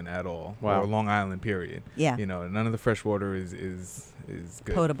Southampton at all, or Long Island, period. Yeah. None of the fresh water is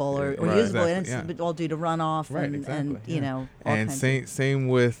good. Potable or Right. usable, Exactly, and it's all due to runoff Right, and all and kinds same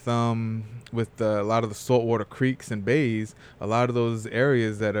with a lot of the saltwater creeks and bays. A lot of those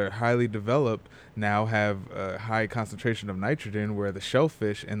areas that are highly developed now have a high concentration of nitrogen, where the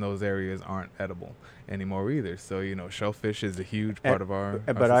shellfish in those areas aren't edible anymore either. So shellfish is a huge part of our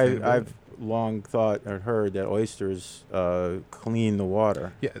But sustainability. I've long thought or heard that oysters clean the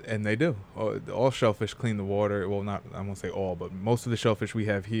water. Yeah, and they do. All shellfish clean the water. Well, I won't say all, but most of the shellfish we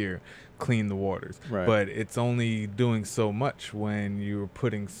have here clean the waters. Right. But it's only doing so much when you're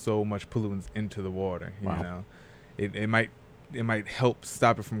putting so much pollutants into the water. Wow. It might help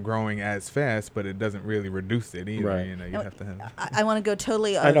stop it from growing as fast, but it doesn't really reduce it either. Right. You have to have. I want to go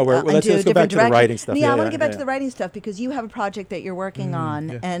totally I know, let's into a go back different to the direction. writing stuff. Yeah, Yeah, I want yeah, to get back yeah. to the writing stuff, because you have a project that you're working on,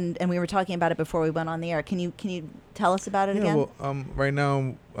 yeah. and we were talking about it before we went on the air. Can you tell us about it again? Well, right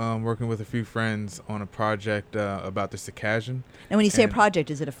now I'm working with a few friends on a project about the Circassian. And when you say a project,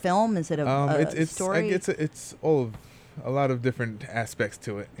 is it a film? Is it a story? It's a lot of different aspects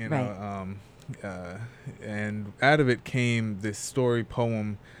to it, Right. And out of it came this story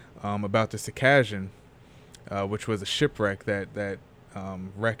poem about the Circassian, which was a shipwreck that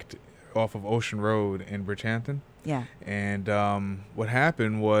wrecked off of Ocean Road in Bridgehampton. Yeah. And what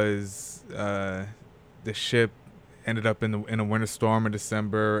happened was the ship ended up in a winter storm in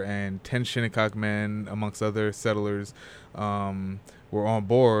December, and 10 Shinnecock men, amongst other settlers, were on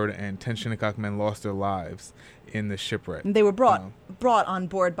board, and 10 Shinnecock men lost their lives in the shipwreck. They were brought on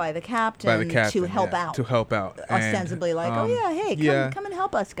board by the captain, to help out. To help out. Ostensibly, And, come and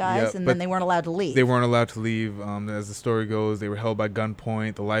help us, guys. Yeah, and but then they weren't allowed to leave. They weren't allowed to leave. As the story goes, they were held by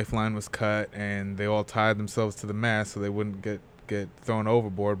gunpoint. The lifeline was cut, and they all tied themselves to the mast so they wouldn't get get thrown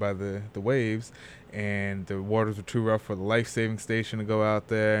overboard by the waves, and the waters were too rough for the life-saving station to go out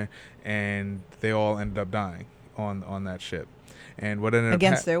there, and they all ended up dying on that ship. And what ended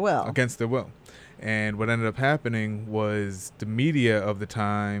Against their will. Against their will. And what ended up happening was the media of the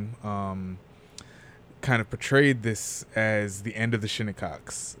time kind of portrayed this as the end of the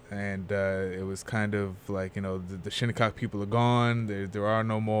Shinnecocks. And it was kind of like, the Shinnecock people are gone. There are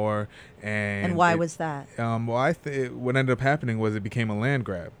no more. And why was that? Well, what ended up happening was it became a land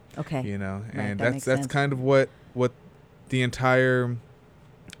grab. Okay. And right, that's kind of what the entire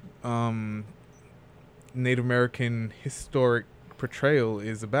Native American historic portrayal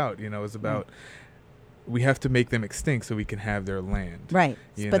is about. It's about we have to make them extinct so we can have their land. Right.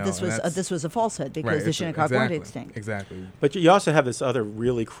 But this was a falsehood because the Shinnecock weren't extinct. Exactly. But you also have this other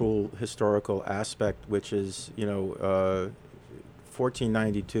really cruel historical aspect, which is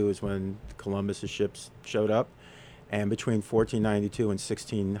 1492 is when Columbus's ships showed up, and between 1492 and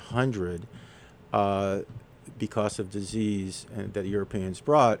 1600, because of disease that the Europeans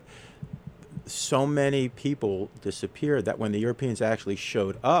brought, so many people disappeared that when the Europeans actually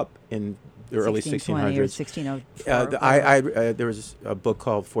showed up in the early 1600s, or 1604. There was a book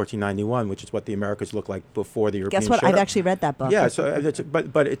called 1491, which is what the Americas looked like before the Europeans. Guess what? showed I've up. actually read that book. Yeah,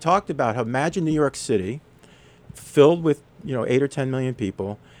 but it talked about how, imagine New York City filled with 8 or 10 million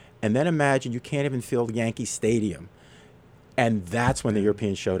people, and then imagine you can't even fill Yankee Stadium, and that's when the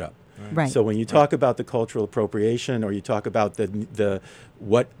Europeans showed up. Right. So when you talk about the cultural appropriation, or you talk about the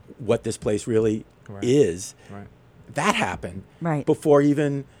what this place really is, that happened before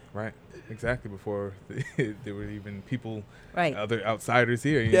even. Right. Exactly, before there were even people, right, other outsiders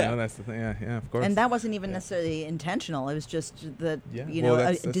here. You know, that's the thing. Yeah, of course. And that wasn't even necessarily intentional. It was just that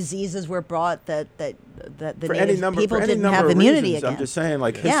that's diseases were brought that the for native people didn't have immunity against. I'm just saying,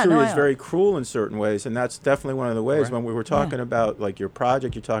 like, history is very cruel in certain ways, and that's definitely one of the ways. When we were talking about like your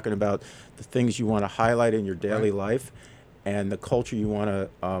project, you're talking about the things you want to highlight in your daily life, and the culture you want to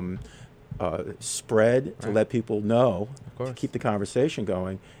spread to let people know, to keep the conversation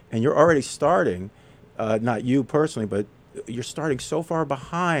going. And you're already starting, not you personally, but you're starting so far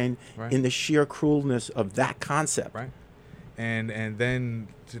behind in the sheer cruelness of that concept. Right. And then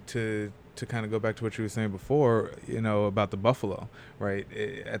to kind of go back to what you were saying before, about the buffalo, right?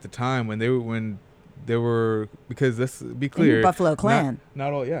 At the time when they were, because let's be clear, Buffalo Clan.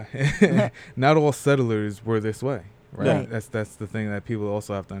 Not all, not all settlers were this way. Right. That's the thing that people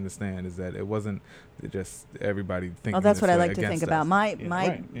also have to understand, is that it wasn't just everybody thinking. Oh, that's this what I way like to think against about.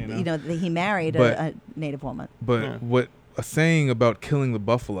 us. He married a Native woman. But what a saying about killing the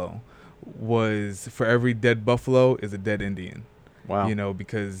buffalo was, for every dead buffalo is a dead Indian. Wow.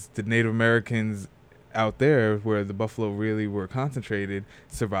 Because the Native Americans out there, where the buffalo really were concentrated,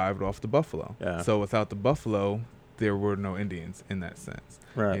 survived off the buffalo. Yeah. So without the buffalo, there were no Indians in that sense.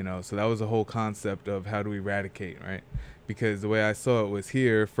 Right. So that was the whole concept of how do we eradicate, right? Because the way I saw it was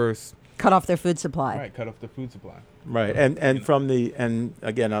here first. Cut off their food supply. Right, cut off the food supply. Right, and from the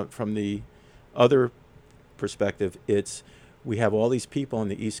from the other perspective, it's we have all these people on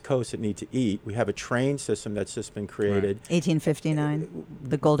the East Coast that need to eat. We have a train system that's just been created. 1859,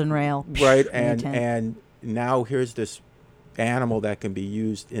 the Golden Rail. Right, and now here's this animal that can be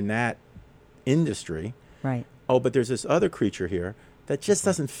used in that industry. Right. Oh, but there's this other creature here that just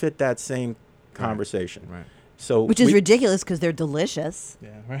doesn't fit that same conversation. Right. So which is ridiculous because they're delicious. Yeah,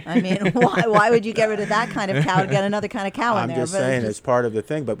 right. I mean, why would you get rid of that kind of cow and get another kind of cow in there? I'm just saying it's part of the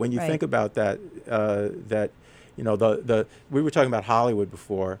thing. But when you think about that, we were talking about Hollywood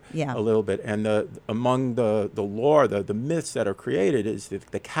before a little bit, and among the lore, the myths that are created is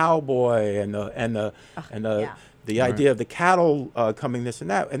the cowboy and the idea of the cattle coming this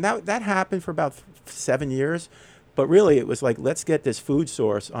and that happened for about 7 years. But really, it was like, let's get this food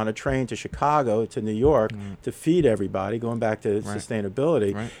source on a train to Chicago, to New York, to feed everybody, going back to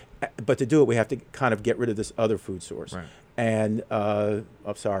sustainability. Right. But to do it, we have to kind of get rid of this other food source. Right. And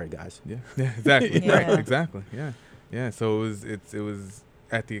I'm sorry, guys. Yeah, exactly. Right, exactly. Yeah. So it was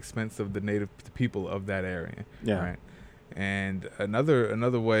at the expense of the native people of that area. Yeah. Right. And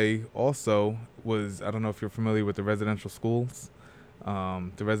another way also was, I don't know if you're familiar with the residential schools.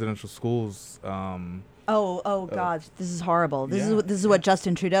 The residential schools. Oh God, this is horrible. This is what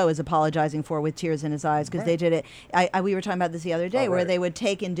Justin Trudeau is apologizing for with tears in his eyes, because they did it. We were talking about this the other day, where they would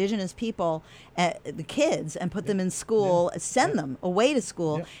take Indigenous people, the kids, and put them in school, send them away to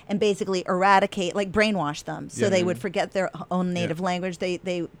school, and basically eradicate, like brainwash them, so they would forget their own native language.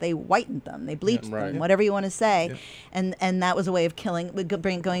 They whitened them, they bleached them, whatever you want to say, and that was a way of killing.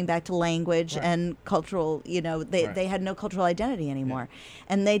 Going back to language and cultural, they had no cultural identity anymore,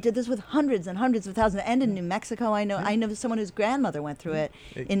 and they did this with hundreds and hundreds of thousands. It ended and in New Mexico. I know someone whose grandmother went through it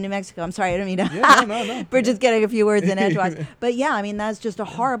in New Mexico. I'm sorry, I don't mean to. Yeah, no. Bridget's getting a few words in edgewise. But yeah, I mean, that's just a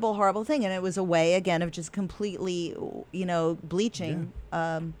horrible, horrible thing. And it was a way, again, of just completely, bleaching.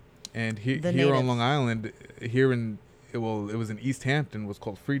 And the here natives. on Long Island, it was in East Hampton, was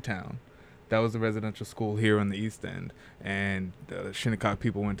called Freetown. That was a residential school here on the East End, and the Shinnecock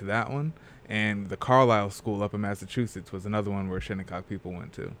people went to that one. And the Carlisle School up in Massachusetts was another one where Shinnecock people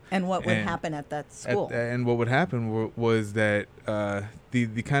went to. And what would happen at that school? And what would happen was that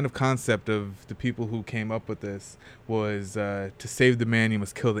the kind of concept of the people who came up with this was to save the man, you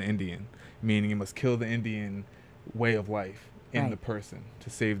must kill the Indian, meaning you must kill the Indian way of life in the person to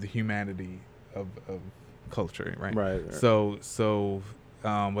save the humanity of culture, right? Right. So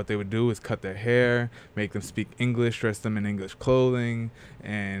what they would do is cut their hair, make them speak English, dress them in English clothing,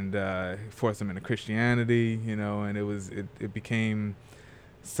 and force them into Christianity, and it became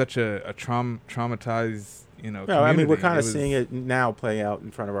such a traumatized, community. I mean, we're kind of seeing it now playing out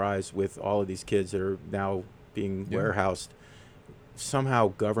in front of our eyes with all of these kids that are now being warehoused.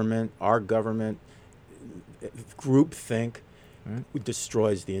 Somehow our government, groupthink,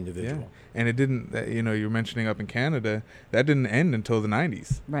 destroys the individual. Yeah. And it didn't, you were mentioning up in Canada, that didn't end until the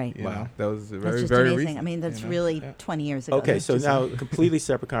 90s. Right. Wow. That was very, just very amazing. recent. I mean, that's really 20 years ago. Okay, That's so just- now completely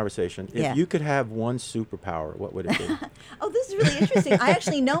separate conversation. If Yeah. you could have one superpower, what would it be? Oh, this is really interesting. I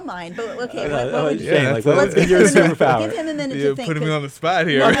actually know mine, but okay. What would you Saying, like, what Let's would be your give him superpower? Give him a minute You're to think. putting me 'cause- on the spot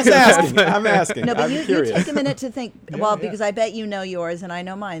here. I'm just asking. I'm asking. No, but I'm you curious. take a minute to think. Well, yeah. because I bet you know yours and I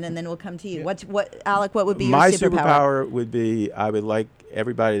know mine, and then we'll come to you. Yeah. Alec? What would be My your superpower? would be I would like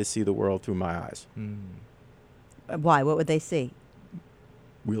everybody to see the world through my eyes. Why? What would they see?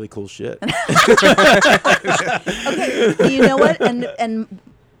 Really cool shit. Okay, you know what? And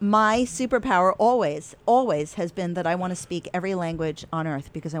my superpower always has been that I want to speak every language on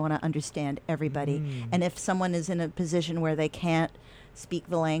earth because I want to understand everybody. And if someone is in a position where they can't speak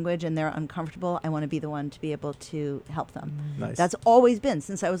the language and they're uncomfortable, I want to be the one to be able to help them. Nice. That's always been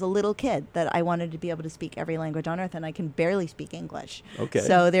since I was a little kid that I wanted to be able to speak every language on earth, and I can barely speak English. Okay,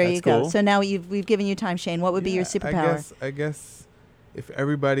 So there that's you go. cool. So now we've given you time, Shane. What would be your superpower? I guess if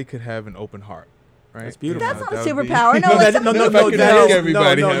everybody could have an open heart, right? That's beautiful. That's not a that would be- superpower. No, No, let's that, no, not- no, If I no, could that make is,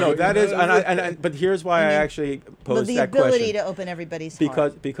 everybody no, have no, it. that is, but here's why I actually posed the that ability question. to open everybody's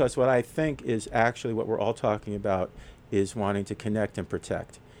heart. Because what I think is actually what we're all talking about is wanting to connect and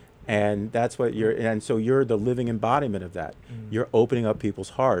protect. And that's what so you're the living embodiment of that. You're opening up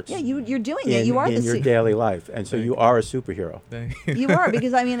people's hearts. Yeah, you're doing it. You are in the your daily life. And so you are a superhero. You are,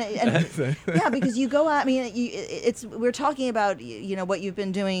 because I mean, yeah, because you go out. I mean, we're talking about what you've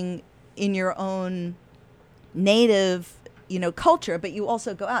been doing in your own native culture, but you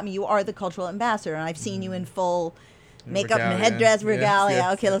also go out. I mean, you are the cultural ambassador, and I've seen you in full makeup and Regalia. headdress regalia.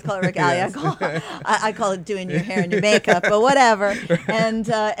 Yes. Okay, let's call it regalia. Yes. I call it doing your hair and your makeup, but whatever. And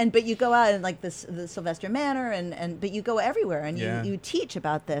but you go out in like the Sylvester Manor, but you go everywhere and you teach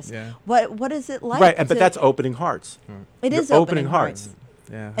about this. Yeah. What is it like? Right, but that's opening hearts. It You're is opening hearts.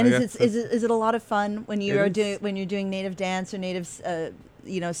 Yeah. And I is guess it a lot of fun when you It are is. when you're doing native dance or native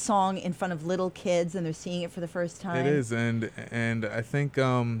song in front of little kids and they're seeing it for the first time? It is, and I think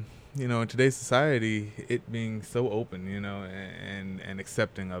in today's society, it being so open, and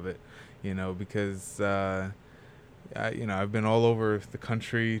accepting of it, because I've been all over the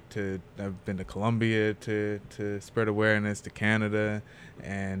country. I've been to Colombia to spread awareness, to Canada,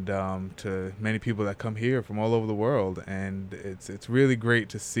 and to many people that come here from all over the world, and it's really great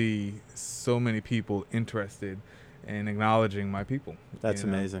to see so many people interested in acknowledging my people. That's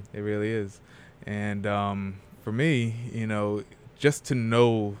amazing. It really is, and for me, just to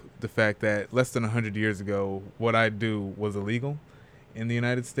know the fact that less than 100 years ago, what I do was illegal in the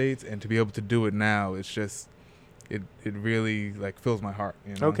United States, and to be able to do it now, it's just, it really fills my heart.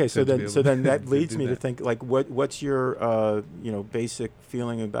 Okay, so then that leads me to think. think what's your basic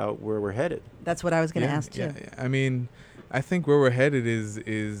feeling about where we're headed? That's what I was going to ask too. Yeah. I mean, I think where we're headed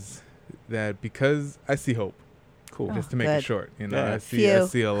is that because I see hope. Cool. Just to make good. it short, Yeah. I Phew.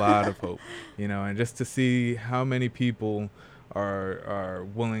 see a lot of hope, and just to see how many people are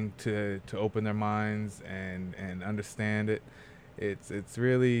willing to open their minds and understand it. It's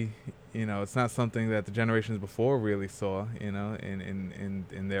really, it's not something that the generations before really saw,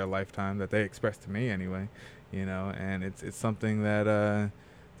 in their lifetime, that they expressed to me anyway, and it's something that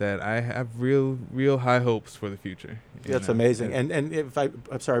I have real high hopes for the future. That's amazing. And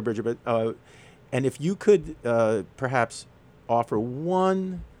I'm sorry, Bridget, but and if you could perhaps offer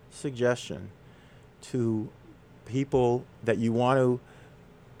one suggestion to people that you want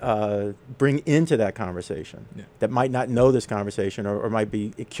to bring into that conversation that might not know this conversation or might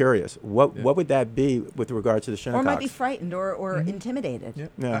be curious? What would that be with regard to the Shinnecocks? Or might be frightened or intimidated.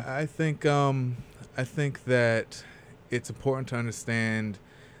 Yeah. I think that it's important to understand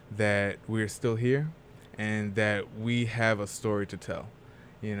that we're still here and that we have a story to tell,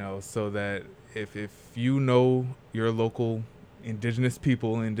 so that if you know your local indigenous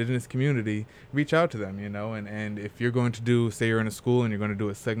people, indigenous community, reach out to them, and if you're going to do, say you're in a school and you're going to do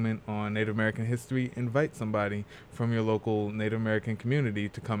a segment on Native American history, invite somebody from your local Native American community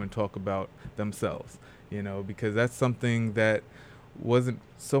to come and talk about themselves, because that's something that wasn't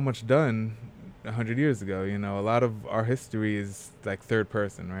so much done 100 years ago. A lot of our history is like third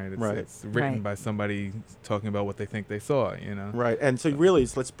person, right? It's written by somebody talking about what they think they saw, Right. And so really,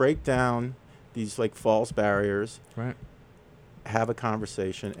 let's break down these like false barriers. Right. Have a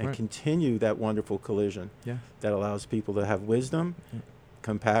conversation and continue that wonderful collision that allows people to have wisdom,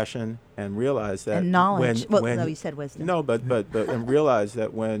 compassion, and realize that and knowledge. No, you said wisdom. No, but and realize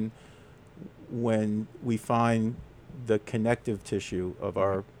that when we find the connective tissue of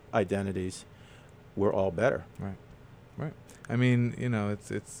our identities, we're all better. Right. I mean, it's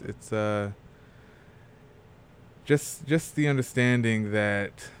just the understanding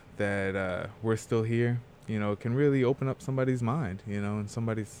that we're still here. Can really open up somebody's mind, and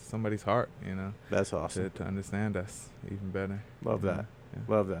somebody's heart, That's awesome. To understand us even better. Love that. Yeah.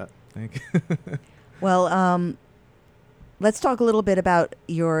 Love that. Thank you. Well, let's talk a little bit about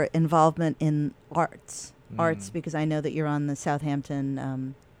your involvement in arts. Arts, because I know that you're on the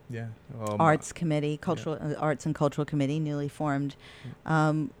Southampton Arts Committee, Arts and Cultural Committee, newly formed.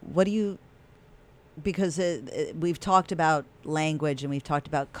 What do you... Because we've talked about language and we've talked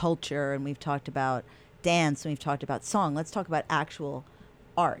about culture and we've talked about dance and we've talked about song. Let's talk about actual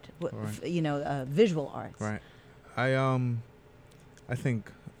art, visual arts. Right. I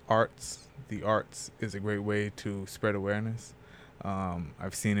think the arts is a great way to spread awareness.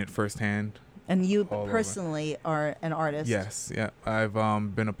 I've seen it firsthand. And you personally are an artist. Yes. Yeah. I've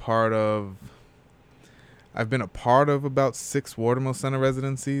been a part of about 6 Watermill Center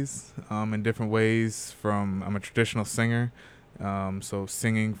residencies in different ways. I'm a traditional singer, so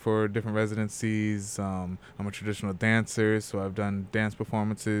singing for different residencies. I'm a traditional dancer, so I've done dance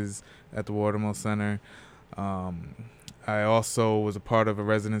performances at the Watermill Center. I also was a part of a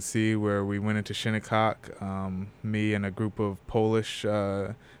residency where we went into Shinnecock, me and a group of Polish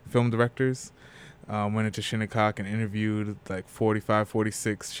film directors. Went into Shinnecock and interviewed like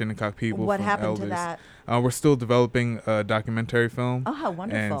 46 Shinnecock people. What from happened elders. to that? We're still developing a documentary film. Oh, how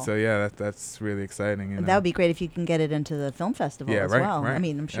wonderful. And so, that's really exciting. That would be great if you can get it into the film festival as well. Right. I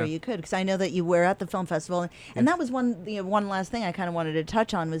mean, I'm sure you could, because I know that you were at the film festival. And that was one last thing I kind of wanted to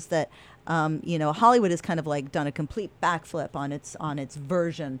touch on was that, Hollywood has kind of like done a complete backflip on its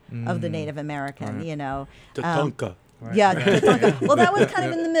version of the Native American, Tatanka. Right. Yeah, well, that was kind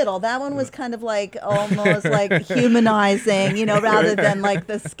of in the middle. That one was kind of like almost like humanizing, rather than like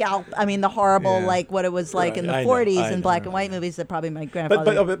the the horrible, like what it was like in the 40s in black and white movies that probably my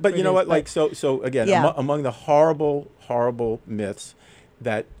grandfather. But you know what? Like so again, among the horrible myths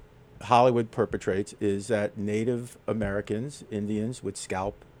that Hollywood perpetrates is that Native Americans, Indians, would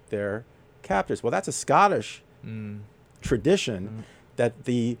scalp their captors. Well, that's a Scottish tradition. That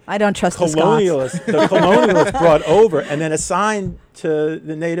I don't trust the colonialists brought over and then assigned to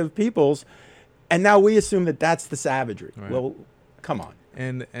the native peoples, and now we assume that that's the savagery. Right. Well, come on.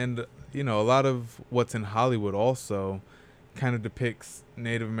 And a lot of what's in Hollywood also kind of depicts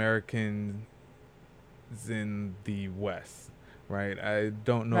Native Americans in the West. Right, I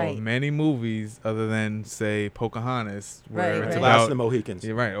don't know of many movies other than say Pocahontas, where it's about Last of the Mohicans.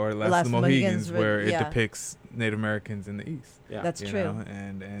 Yeah, right, or Last of the Mohicans, where it depicts Native Americans in the East. Yeah. That's true.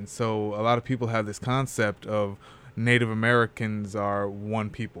 And so a lot of people have this concept of Native Americans are one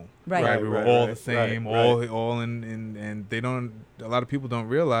people. Right. We were all the same, all in, and they don't. A lot of people don't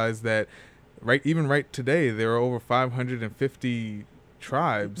realize that. Even right today, there are over 550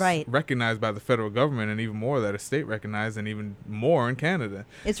 tribes recognized by the federal government, and even more that are state recognized, and even more in Canada.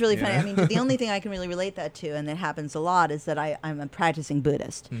 It's really funny. I mean, the only thing I can really relate that to, and it happens a lot, is that I'm a practicing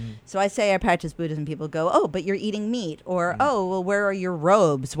Buddhist. So I say I practice Buddhism, people go, oh, but you're eating meat, or oh, well, where are your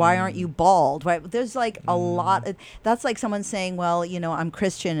robes? Why aren't you bald? Right? There's like a lot. That's like someone saying, well, I'm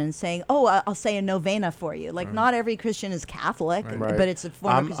Christian, and saying, oh, I'll say a novena for you. Like not every Christian is Catholic, but it's a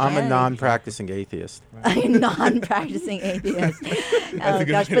form of Christianity. I'm a non-practicing atheist. A non-practicing atheist. Oh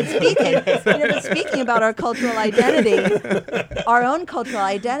gosh! But speaking about our cultural identity, our own cultural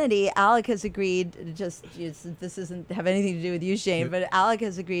identity, Alec has agreed. This doesn't have anything to do with you, Shane, but Alec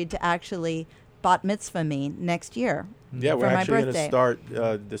has agreed to actually bat mitzvah me next year. Yeah, we're for my actually going to birthday.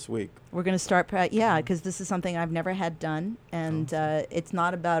 start this week. We're going to start, because this is something I've never had done, and it's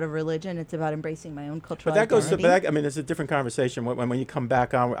not about a religion; it's about embracing my own cultural But that goes to identity. back. I mean, it's a different conversation. When you come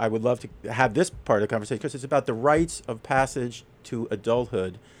back on, I would love to have this part of the conversation because it's about the rites of passage to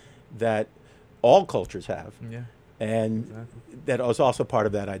adulthood that all cultures have, Yeah. and Exactly. that is also part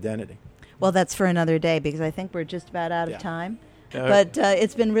of that identity. Well, that's for another day because I think we're just about out of Yeah. time. Uh, But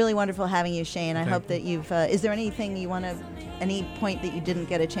it's been really wonderful having you, Shane. I Thank hope you. that you've. Is there anything you want to, any point that you didn't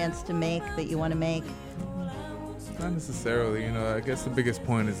get a chance to make that you want to make? Not necessarily. I guess the biggest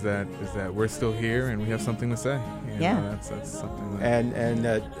point is that we're still here and we have something to say. Yeah. That's something. That, and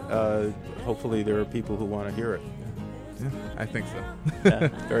that hopefully there are people who want to hear it. yeah, I think so. Yeah,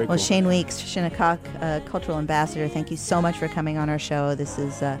 very Well, cool. Shane Weeks, Shinnecock Cultural Ambassador, thank you so much for coming on our show. This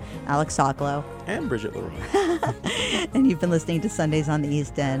is Alex Sokolow, And Bridget Leroy. and you've been listening to Sundays on the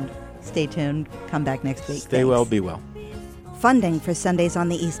East End. Stay tuned. Come back next week. Stay Thanks. well, be well. Funding for Sundays on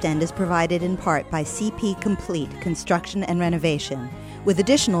the East End is provided in part by CP Complete Construction and Renovation, with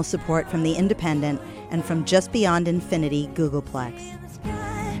additional support from The Independent and from Just Beyond Infinity Googleplex.